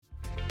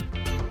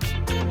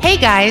Hey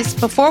guys,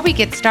 before we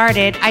get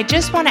started, I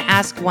just want to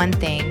ask one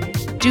thing.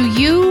 Do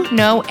you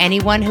know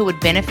anyone who would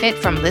benefit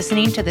from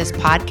listening to this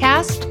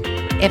podcast?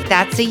 If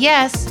that's a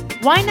yes,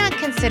 why not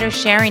consider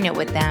sharing it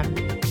with them?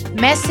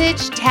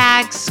 Message,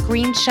 tag,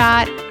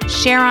 screenshot,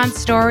 share on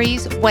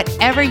stories,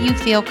 whatever you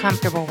feel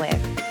comfortable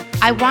with.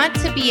 I want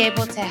to be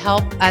able to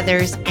help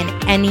others in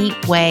any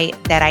way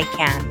that I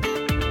can.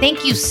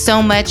 Thank you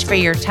so much for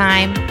your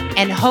time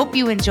and hope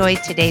you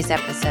enjoyed today's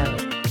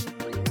episode.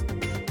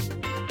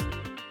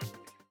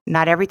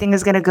 Not everything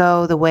is going to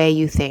go the way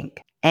you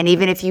think. And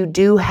even if you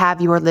do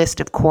have your list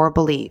of core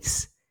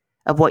beliefs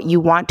of what you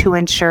want to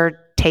ensure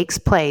takes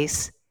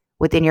place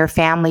within your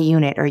family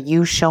unit or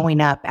you showing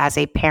up as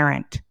a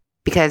parent,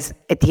 because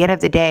at the end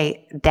of the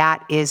day,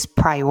 that is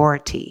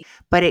priority.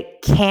 But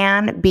it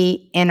can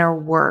be inner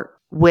work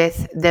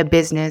with the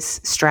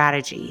business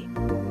strategy.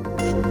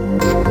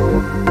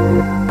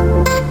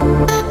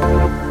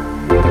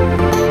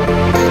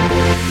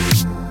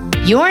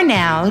 You're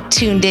now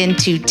tuned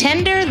into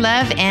Tender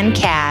Love and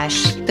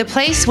Cash, the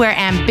place where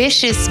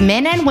ambitious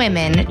men and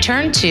women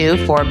turn to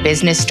for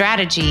business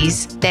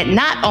strategies that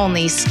not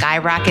only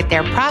skyrocket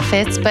their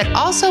profits, but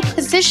also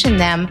position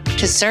them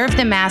to serve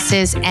the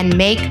masses and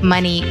make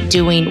money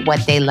doing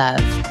what they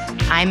love.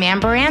 I'm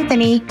Amber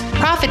Anthony,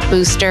 profit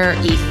booster,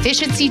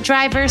 efficiency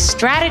driver,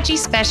 strategy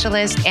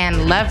specialist,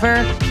 and lover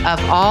of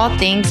all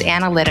things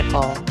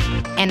analytical.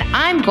 And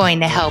I'm going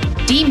to help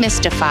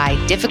demystify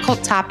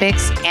difficult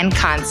topics and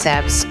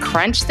concepts,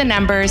 crunch the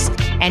numbers,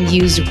 and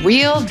use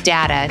real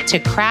data to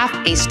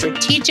craft a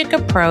strategic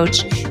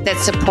approach that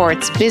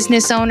supports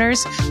business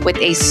owners with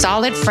a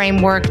solid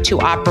framework to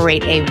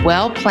operate a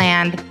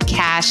well-planned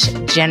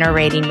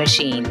cash-generating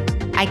machine.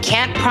 I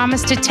can't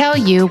promise to tell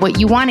you what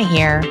you want to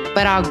hear,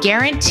 but I'll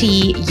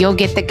guarantee you'll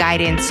get the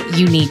guidance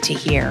you need to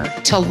hear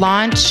to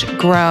launch,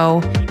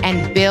 grow,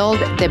 and build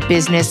the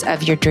business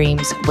of your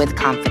dreams with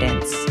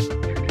confidence.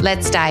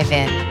 Let's dive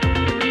in.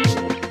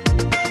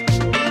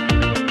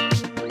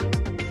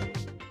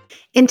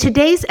 In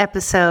today's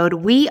episode,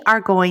 we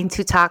are going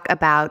to talk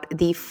about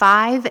the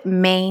 5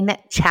 main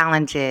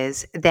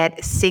challenges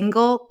that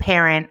single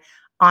parent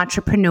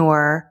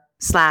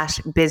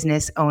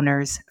entrepreneur/business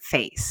owners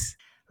face.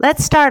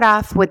 Let's start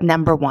off with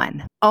number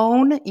 1.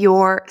 Own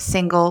your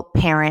single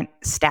parent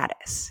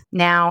status.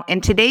 Now,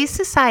 in today's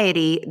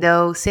society,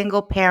 though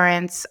single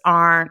parents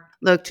aren't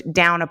looked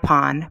down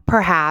upon,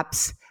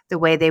 perhaps the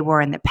way they were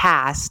in the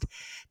past,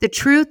 the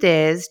truth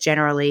is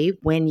generally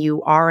when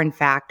you are in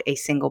fact a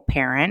single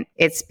parent,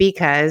 it's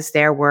because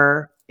there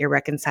were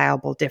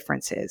irreconcilable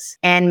differences.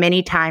 And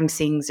many times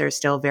things are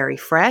still very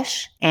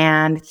fresh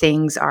and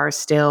things are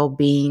still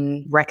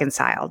being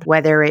reconciled,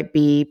 whether it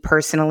be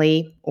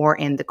personally or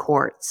in the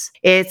courts.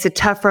 It's a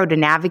tough road to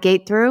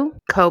navigate through.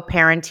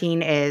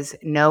 Co-parenting is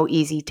no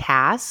easy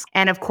task.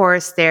 And of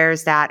course,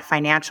 there's that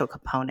financial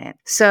component.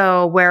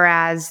 So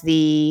whereas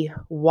the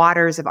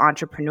waters of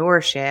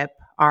entrepreneurship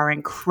are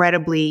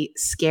incredibly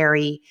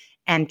scary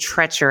and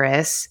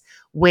treacherous,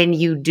 when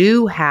you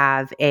do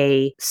have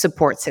a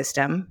support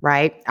system,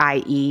 right,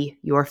 i.e.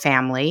 your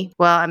family,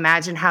 well,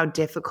 imagine how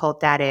difficult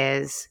that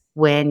is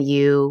when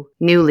you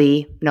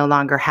newly no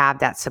longer have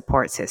that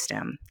support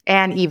system.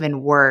 And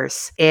even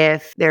worse,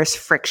 if there's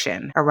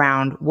friction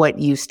around what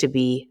used to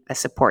be a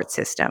support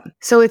system.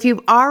 So if you've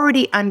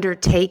already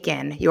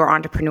undertaken your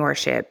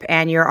entrepreneurship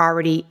and you're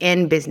already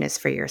in business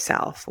for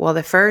yourself, well,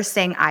 the first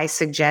thing I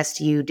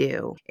suggest you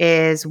do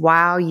is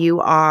while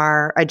you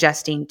are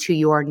adjusting to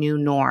your new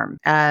norm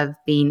of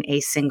being a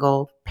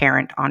single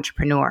parent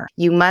entrepreneur,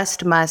 you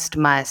must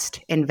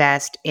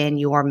invest in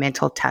your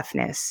mental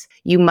toughness.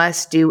 You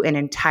must do an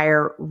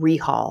entire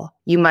rehaul.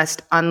 You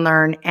must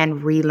unlearn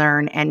and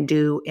relearn and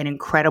do an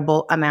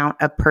incredible amount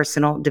of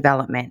personal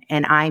development.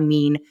 And I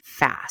mean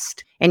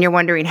fast. And you're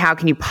wondering, how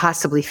can you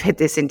possibly fit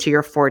this into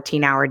your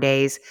 14-hour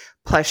days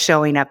plus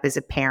showing up as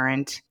a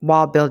parent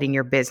while building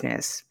your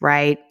business,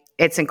 right?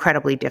 It's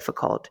incredibly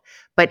difficult.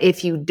 But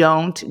if you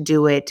don't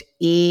do it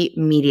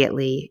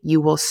immediately, you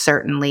will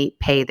certainly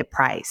pay the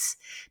price.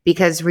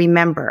 Because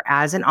remember,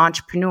 as an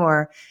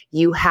entrepreneur,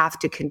 you have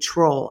to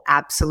control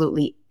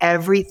absolutely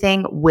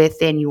everything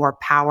within your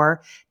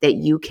power that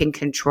you can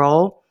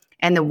control.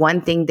 And the one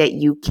thing that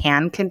you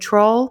can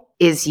control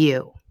is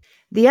you.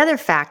 The other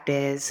fact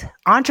is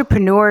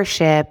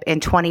entrepreneurship in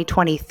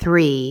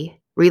 2023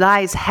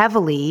 relies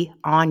heavily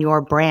on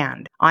your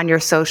brand, on your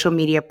social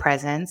media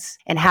presence,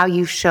 and how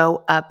you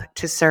show up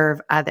to serve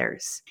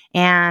others.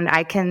 And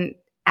I can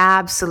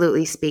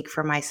absolutely speak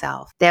for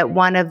myself that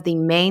one of the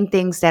main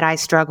things that I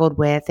struggled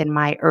with in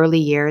my early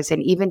years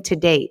and even to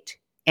date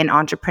in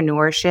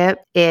entrepreneurship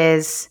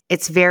is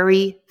it's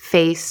very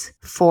face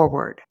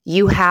forward.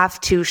 You have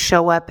to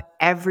show up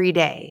every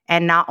day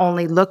and not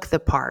only look the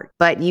part,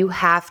 but you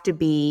have to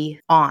be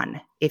on,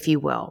 if you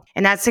will.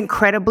 And that's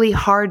incredibly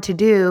hard to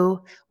do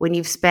when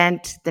you've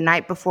spent the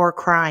night before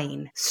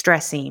crying,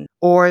 stressing,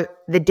 or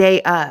the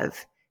day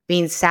of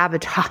being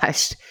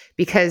sabotaged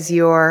because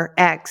your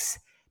ex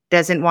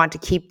doesn't want to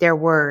keep their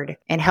word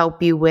and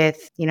help you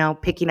with,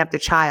 picking up the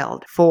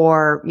child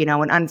for,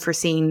 an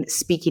unforeseen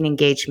speaking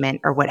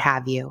engagement or what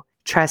have you.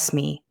 Trust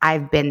me,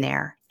 I've been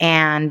there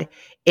and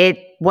it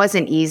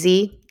wasn't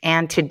easy.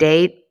 And to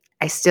date,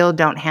 I still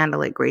don't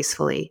handle it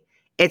gracefully.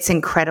 It's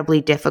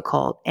incredibly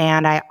difficult.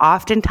 And I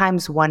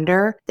oftentimes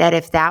wonder that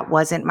if that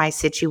wasn't my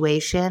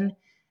situation,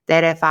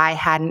 that if I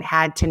hadn't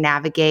had to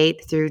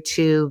navigate through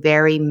 2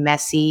 very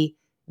messy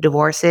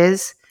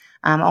divorces,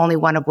 only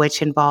one of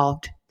which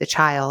involved the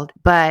child,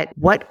 but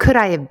what could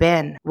I have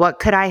been? What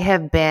could I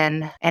have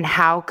been? And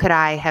how could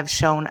I have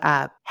shown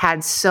up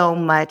had so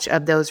much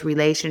of those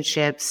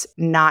relationships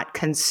not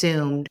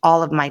consumed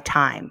all of my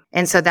time?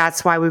 And so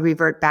that's why we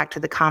revert back to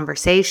the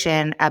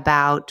conversation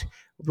about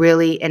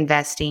really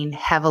investing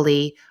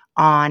heavily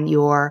on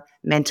your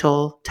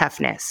mental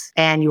toughness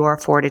and your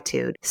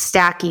fortitude,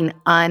 stacking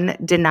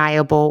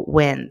undeniable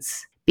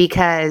wins,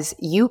 because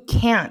you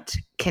can't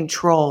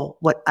control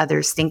what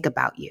others think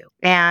about you.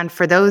 And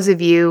for those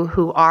of you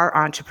who are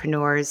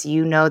entrepreneurs,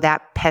 you know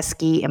that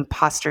pesky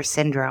imposter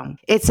syndrome.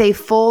 It's a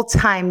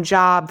full-time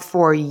job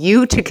for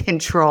you to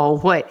control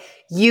what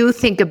you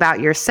think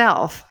about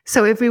yourself.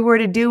 So if we were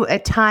to do a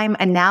time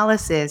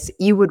analysis,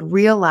 you would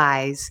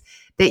realize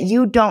that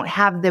you don't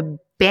have the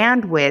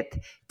bandwidth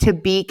to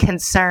be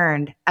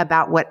concerned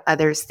about what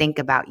others think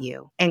about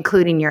you,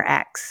 including your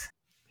ex.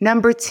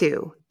 Number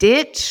 2,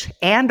 ditch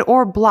and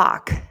or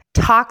block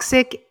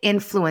toxic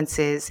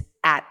influences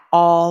at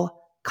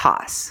all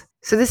costs.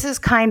 So this is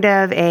kind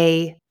of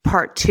a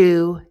part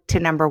 2 to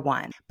number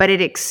 1, but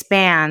it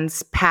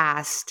expands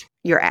past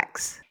your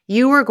ex.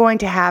 You are going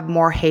to have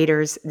more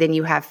haters than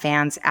you have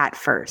fans at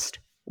first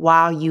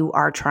while you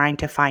are trying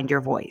to find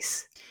your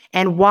voice.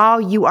 And while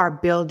you are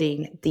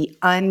building the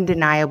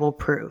undeniable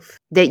proof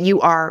that you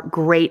are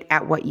great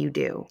at what you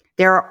do,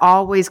 there are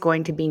always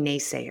going to be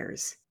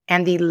naysayers.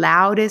 And the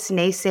loudest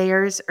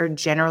naysayers are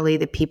generally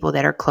the people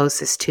that are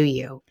closest to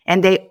you.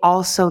 And they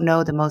also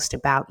know the most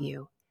about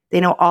you.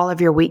 They know all of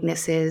your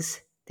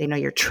weaknesses. They know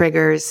your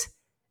triggers.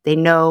 They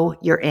know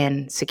your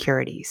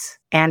insecurities.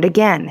 And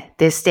again,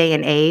 this day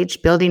and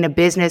age, building a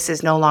business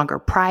is no longer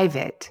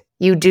private.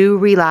 You do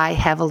rely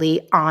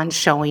heavily on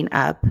showing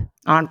up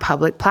on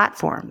public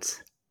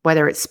platforms,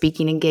 whether it's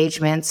speaking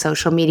engagements,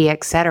 social media,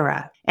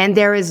 etc. And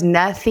there is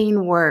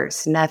nothing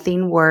worse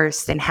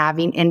than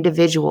having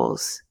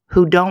individuals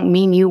who don't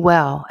mean you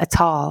well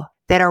at all,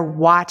 that are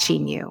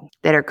watching you,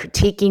 that are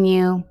critiquing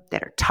you,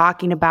 that are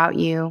talking about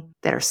you,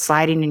 that are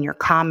sliding in your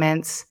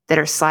comments, that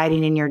are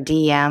sliding in your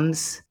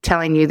DMs,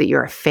 telling you that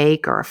you're a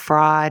fake or a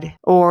fraud,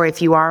 or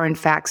if you are in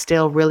fact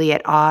still really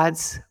at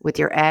odds with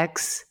your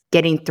ex,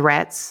 getting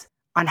threats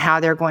on how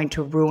they're going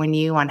to ruin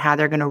you, on how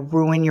they're going to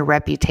ruin your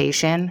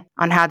reputation,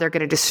 on how they're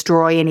going to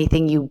destroy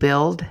anything you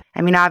build.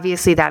 I mean,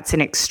 obviously that's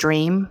an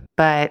extreme,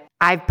 but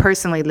I've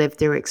personally lived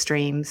through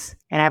extremes,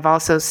 and I've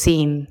also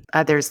seen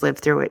others live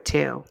through it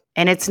too.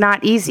 And it's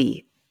not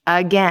easy,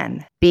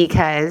 again,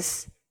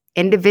 because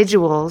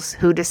individuals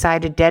who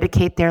decide to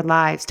dedicate their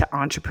lives to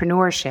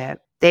entrepreneurship,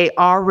 they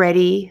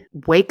already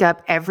wake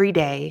up every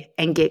day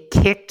and get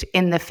kicked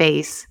in the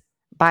face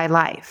by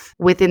life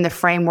within the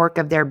framework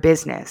of their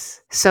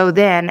business. So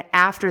then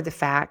after the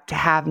fact, to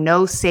have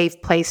no safe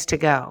place to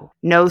go,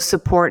 no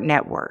support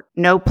network,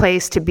 no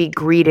place to be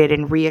greeted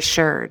and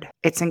reassured,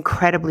 it's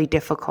incredibly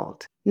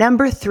difficult.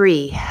 Number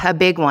 3, a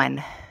big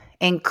one,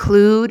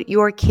 include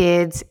your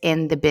kids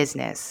in the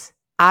business.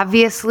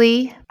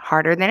 Obviously,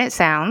 harder than it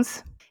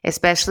sounds,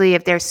 especially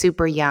if they're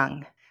super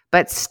young,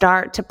 but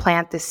start to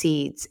plant the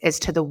seeds as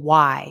to the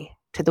why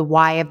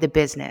of the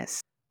business.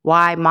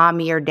 Why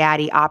mommy or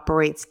daddy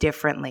operates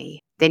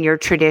differently than your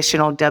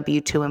traditional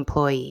W-2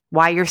 employee,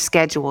 why your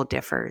schedule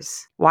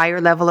differs, why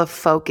your level of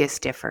focus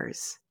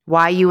differs,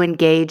 why you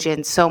engage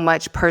in so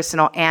much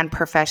personal and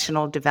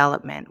professional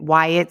development,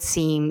 why it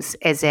seems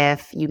as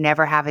if you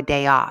never have a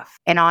day off.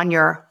 And on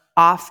your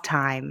off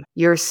time,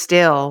 you're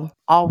still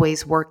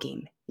always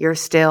working. You're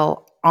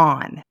still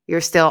on.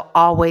 You're still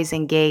always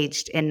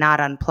engaged and not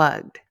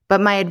unplugged. But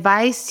my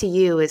advice to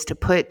you is to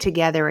put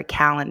together a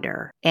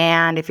calendar.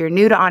 And if you're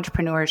new to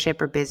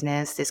entrepreneurship or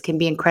business, this can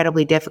be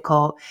incredibly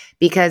difficult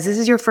because this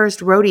is your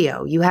first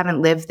rodeo. You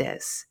haven't lived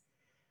this.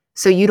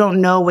 So you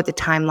don't know what the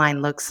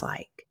timeline looks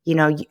like.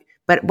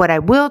 But what I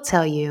will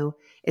tell you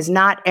is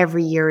not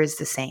every year is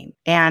the same,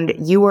 and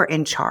you are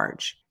in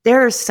charge.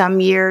 There are some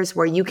years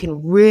where you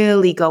can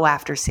really go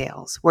after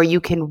sales, where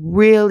you can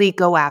really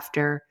go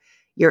after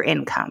your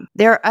income.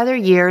 There are other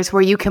years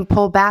where you can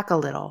pull back a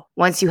little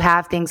once you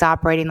have things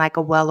operating like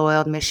a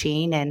well-oiled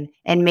machine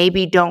and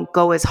maybe don't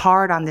go as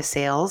hard on the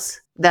sales,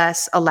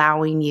 thus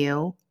allowing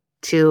you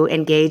to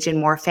engage in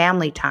more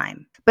family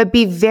time. But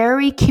be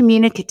very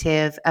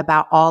communicative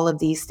about all of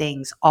these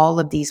things, all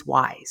of these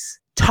whys.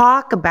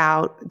 Talk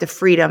about the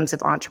freedoms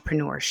of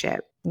entrepreneurship.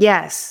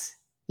 Yes,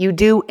 you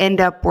do end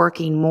up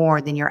working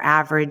more than your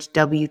average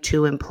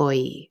W-2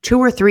 employee, 2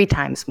 or 3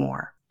 times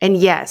more. And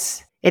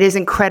yes, it is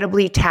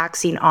incredibly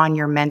taxing on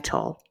your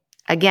mental.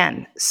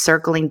 Again,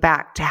 circling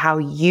back to how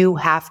you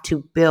have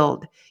to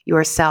build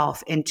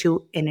yourself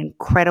into an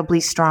incredibly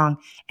strong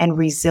and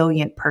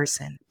resilient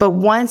person. But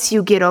once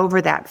you get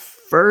over that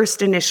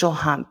first initial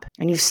hump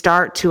and you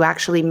start to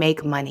actually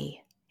make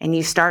money and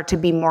you start to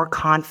be more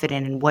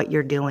confident in what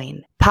you're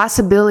doing,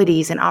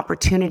 possibilities and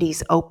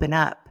opportunities open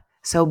up.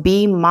 So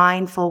be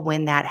mindful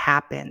when that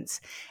happens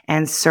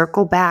and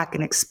circle back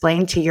and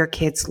explain to your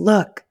kids,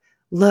 look,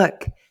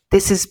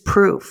 this is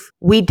proof.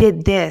 We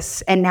did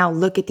this and now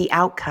look at the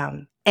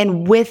outcome.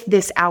 And with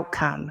this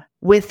outcome,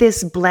 with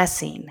this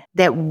blessing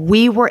that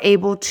we were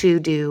able to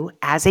do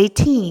as a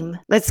team,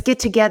 let's get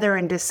together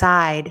and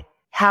decide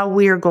how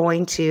we are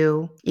going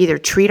to either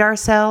treat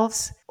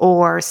ourselves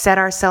or set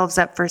ourselves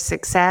up for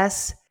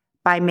success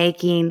by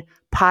making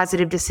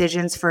positive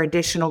decisions for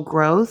additional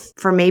growth,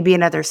 for maybe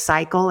another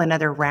cycle,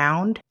 another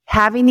round.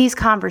 Having these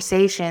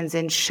conversations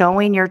and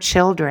showing your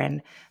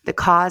children the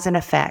cause and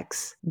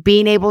effects,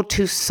 being able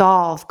to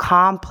solve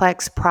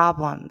complex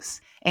problems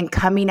and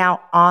coming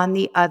out on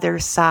the other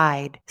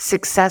side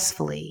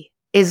successfully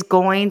is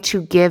going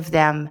to give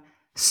them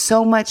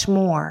so much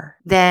more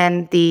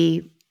than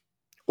the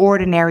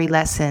ordinary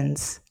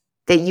lessons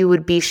that you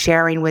would be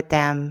sharing with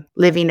them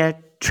living a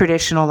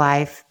traditional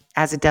life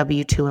as a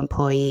W-2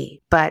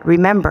 employee. But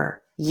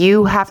remember,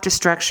 you have to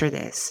structure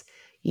this.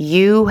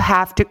 You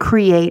have to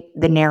create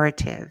the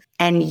narrative,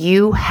 and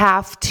you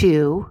have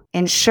to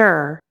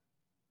ensure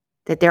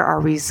that there are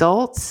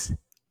results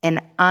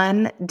and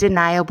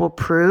undeniable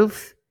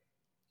proof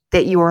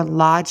that your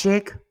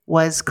logic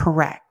was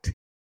correct.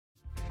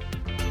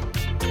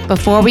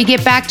 Before we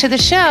get back to the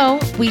show,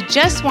 we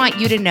just want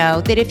you to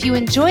know that if you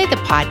enjoy the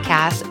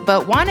podcast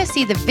but want to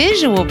see the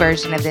visual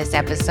version of this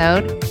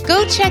episode,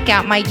 go check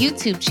out my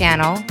YouTube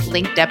channel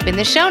linked up in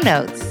the show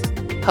notes.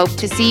 Hope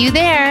to see you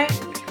there.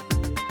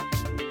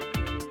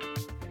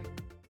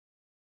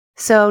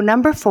 So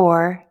number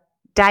 4,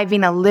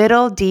 diving a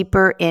little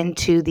deeper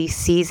into the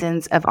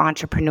seasons of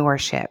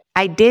entrepreneurship.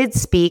 I did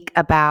speak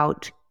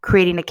about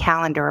creating a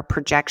calendar, a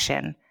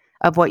projection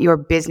of what your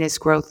business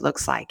growth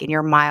looks like and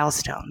your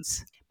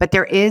milestones. But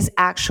there is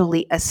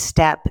actually a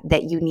step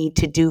that you need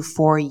to do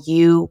for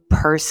you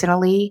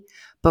personally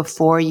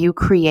before you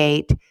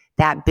create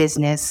that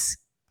business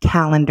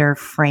calendar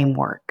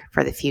framework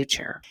for the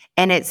future.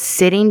 And it's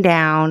sitting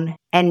down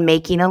and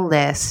making a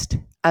list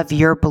of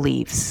your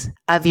beliefs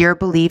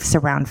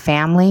around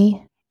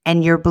family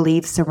and your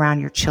beliefs around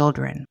your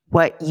children,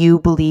 what you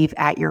believe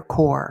at your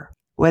core,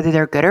 whether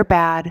they're good or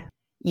bad.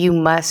 You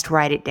must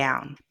write it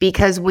down,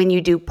 because when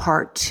you do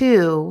part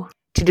 2,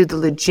 to do the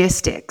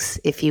logistics,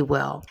 if you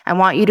will, I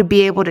want you to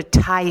be able to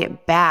tie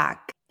it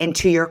back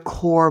into your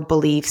core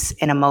beliefs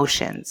and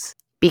emotions.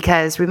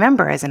 Because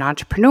remember, as an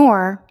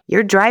entrepreneur,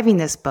 you're driving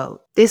this boat.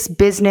 This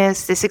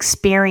business, this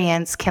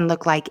experience can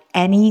look like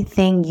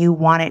anything you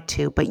want it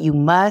to, but you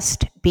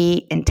must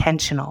be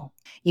intentional.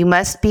 You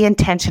must be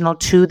intentional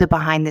to the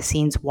behind the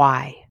scenes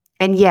why.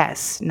 And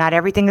yes, not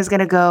everything is going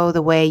to go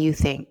the way you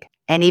think.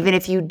 And even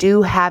if you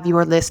do have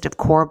your list of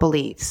core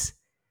beliefs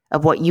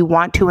of what you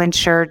want to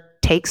ensure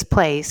takes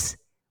place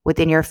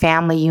within your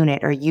family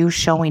unit or you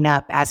showing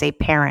up as a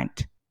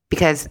parent,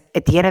 because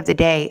at the end of the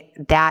day,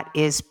 that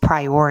is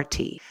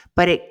priority.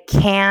 But it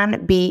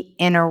can be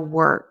inner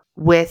work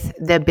with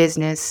the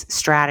business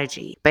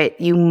strategy. But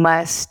you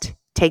must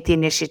take the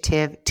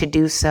initiative to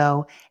do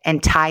so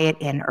and tie it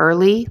in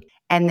early,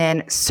 and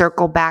then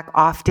circle back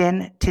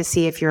often to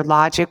see if your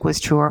logic was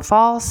true or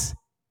false,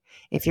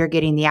 if you're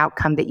getting the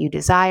outcome that you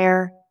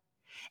desire.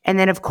 And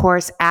then, of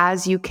course,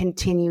 as you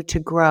continue to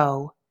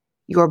grow,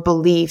 your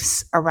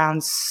beliefs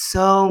around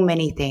so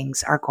many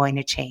things are going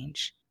to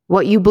change.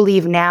 What you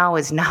believe now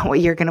is not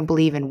what you're going to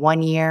believe in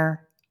 1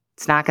 year.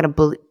 It's not going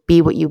to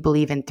be what you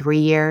believe in 3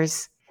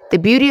 years. The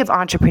beauty of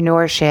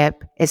entrepreneurship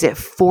is it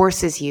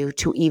forces you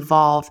to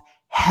evolve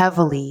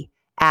heavily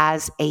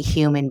as a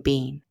human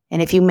being.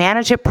 And if you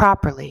manage it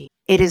properly,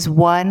 it is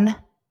one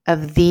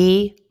of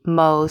the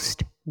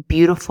most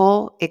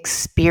beautiful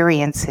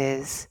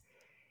experiences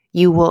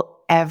you will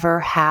ever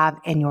have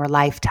in your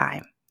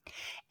lifetime.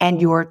 And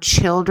your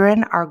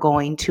children are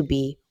going to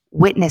be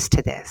witness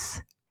to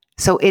this.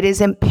 So it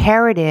is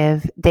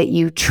imperative that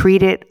you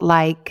treat it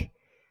like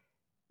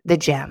the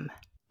gem,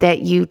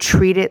 that you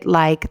treat it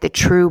like the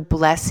true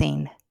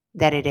blessing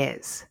that it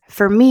is.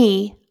 For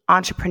me,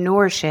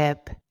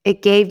 entrepreneurship,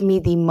 it gave me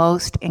the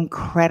most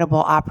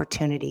incredible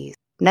opportunities.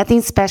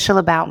 Nothing special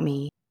about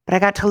me, but I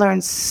got to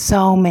learn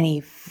so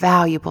many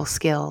valuable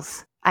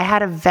skills. I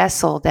had a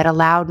vessel that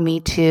allowed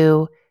me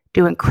to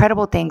do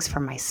incredible things for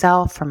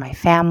myself, for my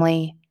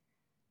family,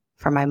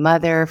 for my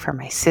mother, for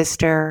my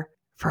sister,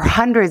 for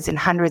hundreds and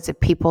hundreds of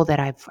people that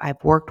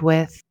I've worked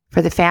with,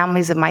 for the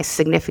families of my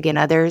significant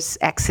others,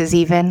 exes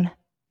even,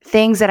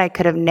 things that I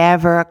could have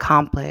never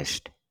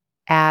accomplished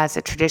as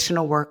a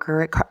traditional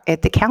worker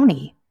at the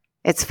county.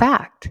 It's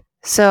fact.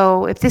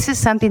 So if this is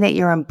something that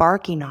you're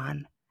embarking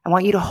on, I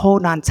want you to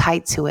hold on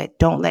tight to it.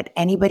 Don't let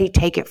anybody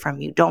take it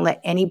from you. Don't let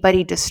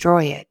anybody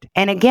destroy it.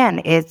 And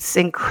again, it's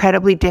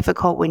incredibly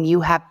difficult when you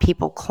have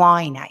people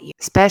clawing at you,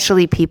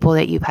 especially people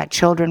that you've had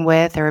children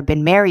with or have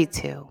been married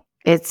to.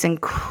 It's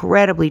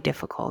incredibly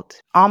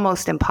difficult,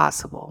 almost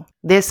impossible.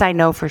 This I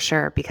know for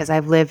sure because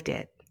I've lived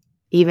it,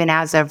 even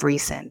as of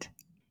recent.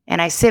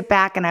 And I sit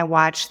back and I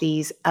watch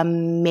these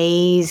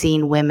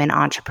amazing women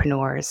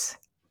entrepreneurs,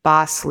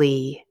 Boss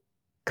Lee,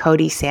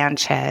 Cody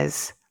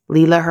Sanchez,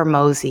 Leila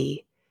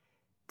Hermosi,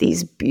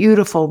 these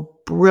beautiful,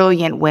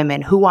 brilliant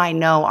women who I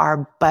know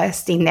are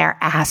busting their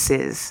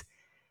asses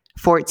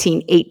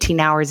 14, 18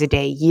 hours a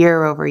day,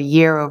 year over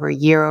year over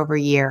year over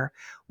year,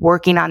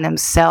 working on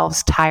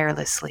themselves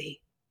tirelessly.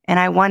 And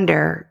I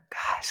wonder,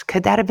 gosh,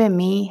 could that have been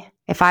me?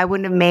 If I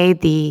wouldn't have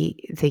made the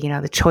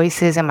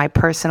choices in my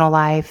personal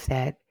life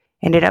that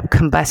ended up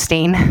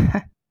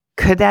combusting,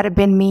 could that have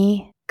been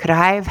me? Could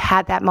I have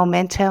had that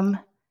momentum?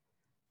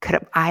 Could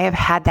I have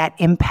had that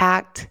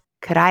impact?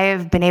 Could I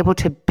have been able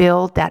to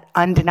build that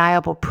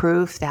undeniable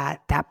proof,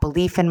 that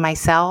belief in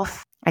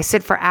myself? I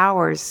sit for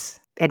hours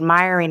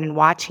admiring and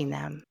watching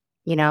them.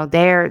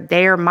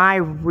 They are my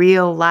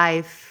real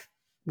life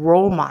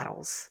role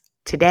models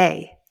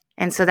today.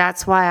 And so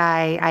that's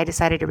why I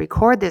decided to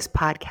record this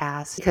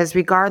podcast, because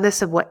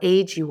regardless of what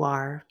age you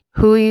are,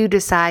 who you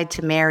decide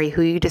to marry,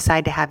 who you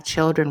decide to have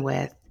children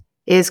with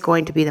is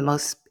going to be the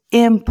most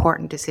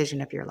important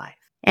decision of your life.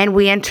 And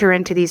we enter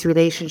into these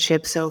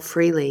relationships so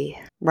freely,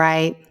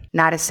 right?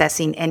 Not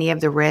assessing any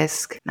of the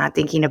risk, not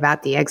thinking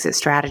about the exit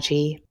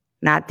strategy,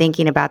 not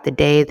thinking about the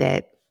day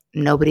that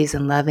nobody's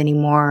in love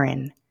anymore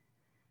and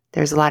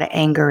there's a lot of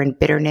anger and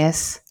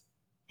bitterness.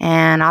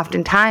 And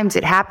oftentimes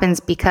it happens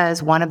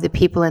because one of the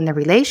people in the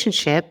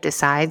relationship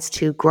decides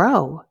to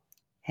grow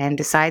and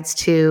decides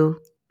to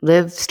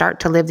start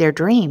to live their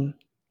dream.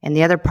 And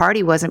the other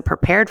party wasn't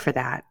prepared for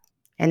that.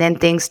 And then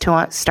things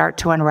start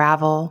to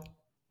unravel.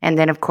 And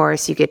then, of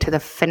course, you get to the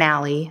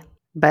finale.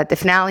 But the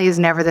finale is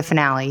never the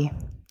finale,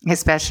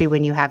 especially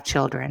when you have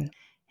children.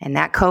 And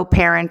that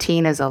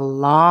co-parenting is a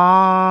long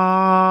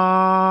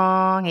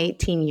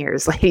 18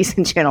 years, ladies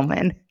and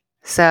gentlemen.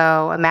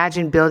 So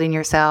imagine building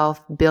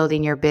yourself,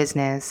 building your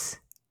business,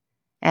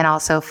 and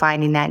also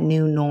finding that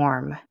new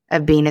norm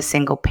of being a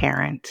single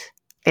parent.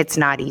 It's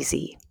not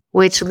easy,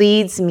 which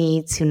leads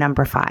me to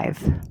number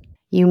 5.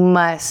 You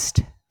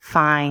must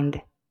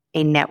find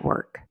a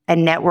network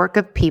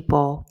of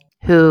people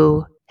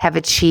who have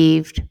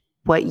achieved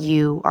what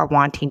you are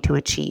wanting to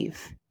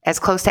achieve. As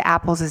close to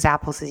apples as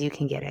you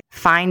can get it.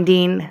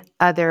 Finding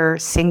other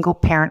single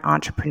parent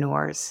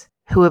entrepreneurs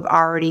who have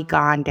already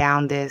gone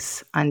down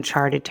this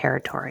uncharted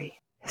territory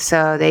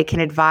so they can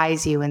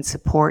advise you and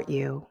support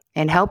you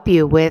and help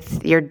you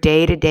with your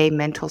day-to-day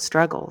mental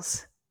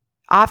struggles.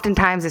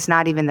 Oftentimes, it's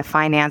not even the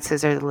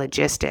finances or the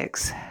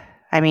logistics.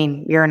 I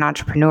mean, you're an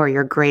entrepreneur.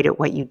 You're great at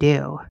what you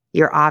do.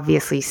 You're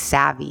obviously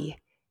savvy.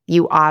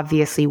 You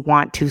obviously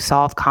want to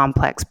solve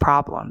complex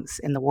problems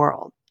in the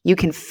world. You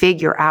can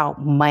figure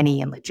out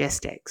money and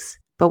logistics.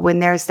 But when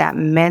there's that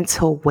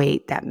mental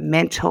weight, that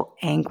mental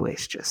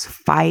anguish, just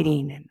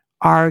fighting and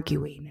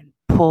arguing and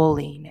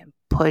pulling and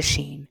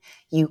pushing,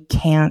 you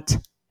can't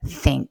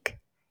think.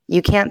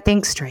 You can't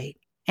think straight.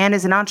 And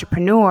as an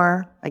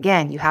entrepreneur,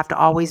 again, you have to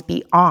always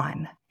be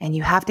on, and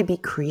you have to be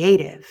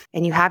creative,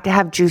 and you have to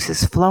have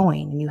juices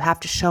flowing, and you have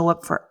to show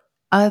up for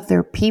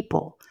other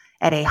people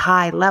at a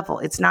high level.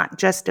 It's not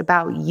just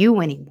about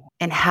you anymore.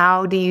 And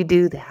how do you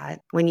do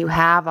that when you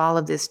have all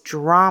of this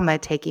drama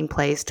taking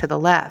place to the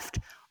left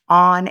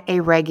on a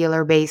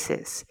regular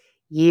basis,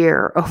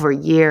 year over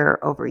year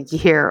over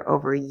year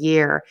over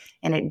year,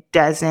 and it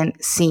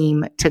doesn't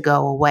seem to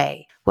go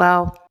away?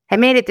 Well, I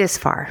made it this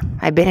far.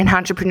 I've been in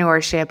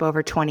entrepreneurship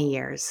over 20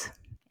 years,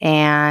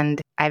 and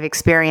I've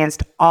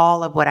experienced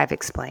all of what I've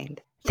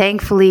explained.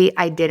 Thankfully,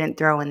 I didn't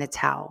throw in the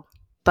towel,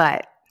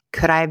 but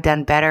could I have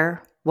done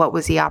better? What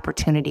was the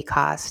opportunity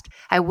cost?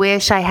 I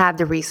wish I had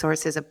the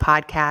resources of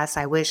podcasts.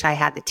 I wish I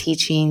had the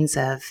teachings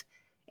of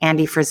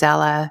Andy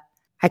Frisella.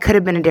 I could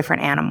have been a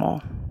different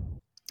animal.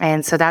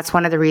 And so that's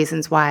one of the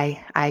reasons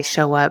why I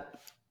show up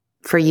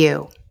for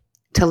you,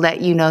 to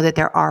let you know that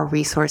there are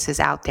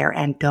resources out there,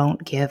 and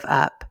don't give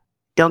up.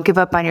 Don't give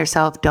up on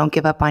yourself. Don't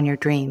give up on your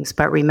dreams.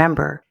 But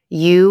remember,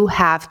 you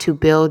have to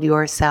build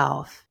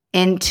yourself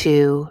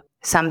into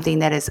something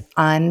that is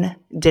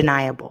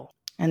undeniable.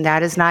 And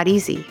that is not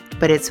easy,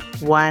 but it's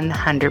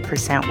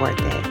 100% worth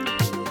it.